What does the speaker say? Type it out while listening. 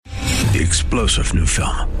The explosive new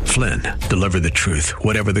film, Flynn, Deliver the Truth,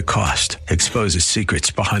 Whatever the Cost, exposes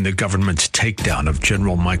secrets behind the government's takedown of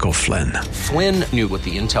General Michael Flynn. Flynn knew what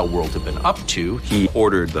the intel world had been up to. He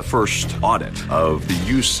ordered the first audit of the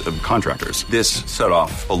use of contractors. This set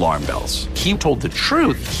off alarm bells. He told the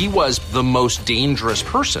truth. He was the most dangerous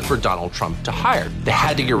person for Donald Trump to hire. They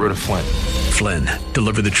had to get rid of Flynn. Flynn,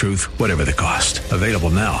 Deliver the Truth, Whatever the Cost. Available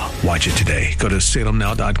now. Watch it today. Go to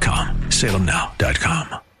salemnow.com.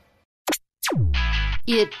 salemnow.com.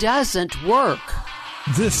 It doesn't work.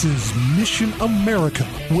 This is Mission America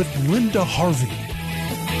with Linda Harvey.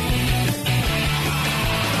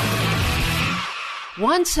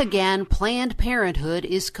 Once again, Planned Parenthood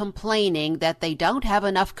is complaining that they don't have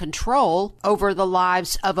enough control over the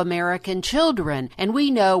lives of American children, and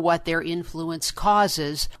we know what their influence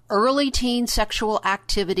causes: early teen sexual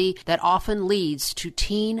activity that often leads to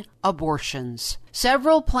teen abortions.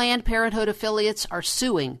 Several Planned Parenthood affiliates are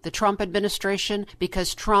suing the Trump administration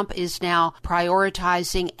because Trump is now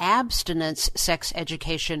prioritizing abstinence sex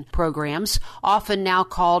education programs, often now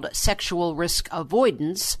called sexual risk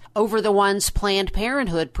avoidance, over the ones Planned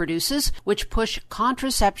Parenthood produces, which push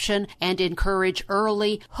contraception and encourage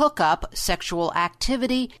early hookup sexual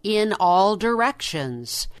activity in all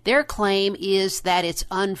directions. Their claim is that it's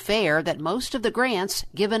unfair that most of the grants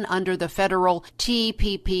given under the federal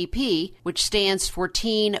TPPP, which stands for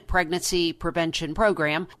Teen Pregnancy Prevention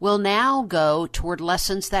Program, will now go toward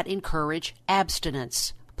lessons that encourage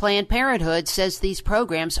abstinence. Planned Parenthood says these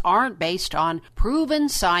programs aren't based on proven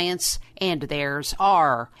science, and theirs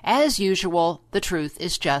are. As usual, the truth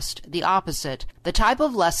is just the opposite. The type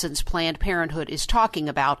of lessons Planned Parenthood is talking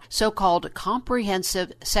about, so-called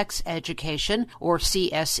comprehensive sex education, or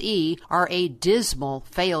CSE, are a dismal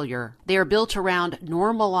failure. They are built around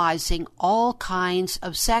normalizing all kinds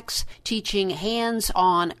of sex, teaching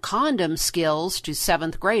hands-on condom skills to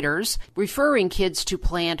 7th graders, referring kids to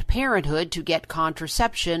Planned Parenthood to get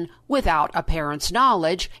contraception without a parent's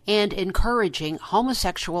knowledge, and encouraging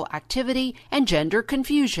homosexual activity and gender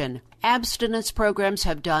confusion. Abstinence programs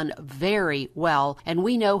have done very well, and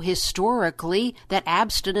we know historically that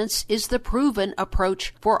abstinence is the proven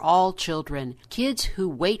approach for all children. Kids who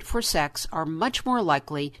wait for sex are much more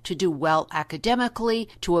likely to do well academically,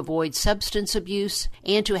 to avoid substance abuse,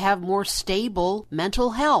 and to have more stable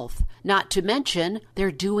mental health. Not to mention,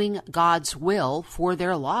 they're doing God's will for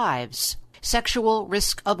their lives. Sexual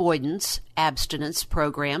risk avoidance, abstinence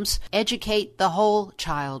programs educate the whole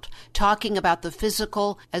child, talking about the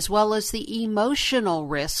physical as well as the emotional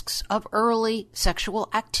risks of early sexual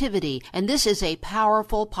activity. And this is a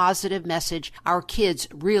powerful, positive message our kids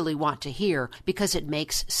really want to hear because it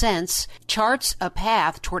makes sense, charts a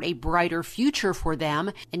path toward a brighter future for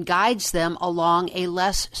them, and guides them along a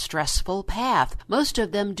less stressful path. Most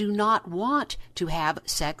of them do not want to have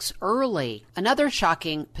sex early. Another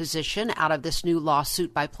shocking position out of this new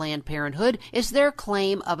lawsuit by Planned Parenthood is their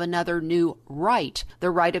claim of another new right, the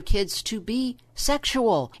right of kids to be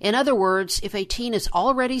sexual. In other words, if a teen is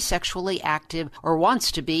already sexually active or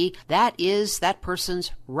wants to be, that is that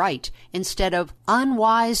person's right, instead of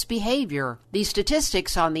unwise behavior. The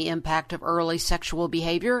statistics on the impact of early sexual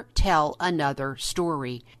behavior tell another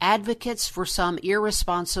story. Advocates for some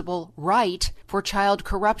irresponsible right for child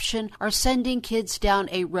corruption are sending kids down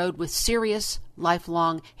a road with serious,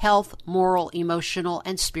 lifelong health, moral, emotional,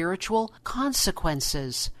 and spiritual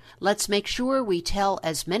consequences. Let's make sure we tell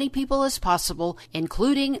as many people as possible,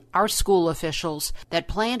 including our school officials, that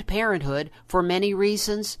Planned Parenthood, for many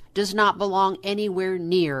reasons, does not belong anywhere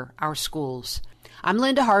near our schools. I'm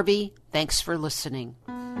Linda Harvey. Thanks for listening.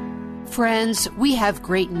 Friends, we have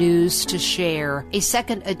great news to share. A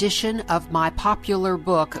second edition of my popular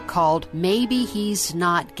book called Maybe He's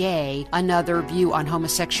Not Gay, Another View on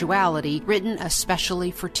Homosexuality, written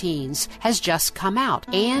especially for teens, has just come out.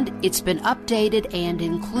 And it's been updated and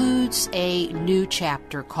includes a new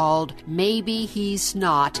chapter called Maybe He's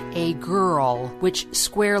Not a Girl, which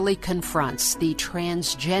squarely confronts the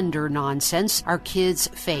transgender nonsense our kids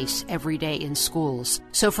face every day in schools.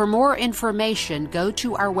 So for more information, go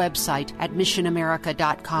to our website at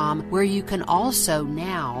missionamerica.com, where you can also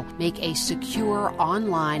now make a secure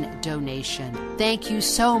online donation. Thank you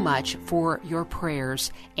so much for your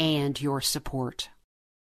prayers and your support.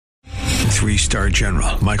 3-star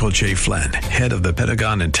General Michael J. Flynn, head of the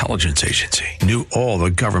Pentagon Intelligence Agency, knew all the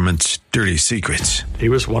government's dirty secrets. He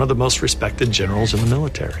was one of the most respected generals in the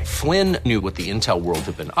military. Flynn knew what the intel world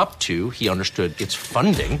had been up to. He understood its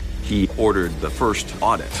funding. He ordered the first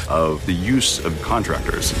audit of the use of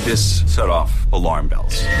contractors. This set off alarm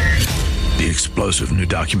bells. The explosive new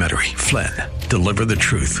documentary, Flynn, Deliver the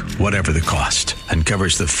truth, whatever the cost,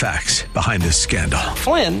 uncovers the facts behind this scandal.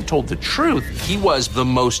 Flynn told the truth. He was the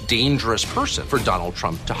most dangerous person for Donald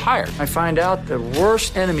Trump to hire. I find out the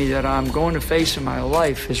worst enemy that I'm going to face in my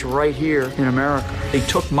life is right here in America. They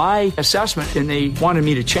took my assessment and they wanted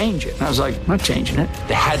me to change it. And I was like, I'm not changing it.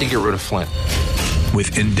 They had to get rid of Flynn.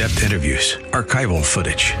 With in-depth interviews, archival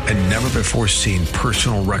footage, and never-before-seen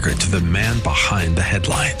personal records of the man behind the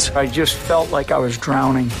headlines. I just felt like I was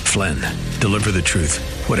drowning. Flynn, deliver the truth,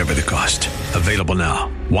 whatever the cost. Available now.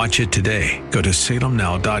 Watch it today. Go to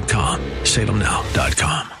salemnow.com.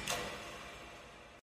 salemnow.com.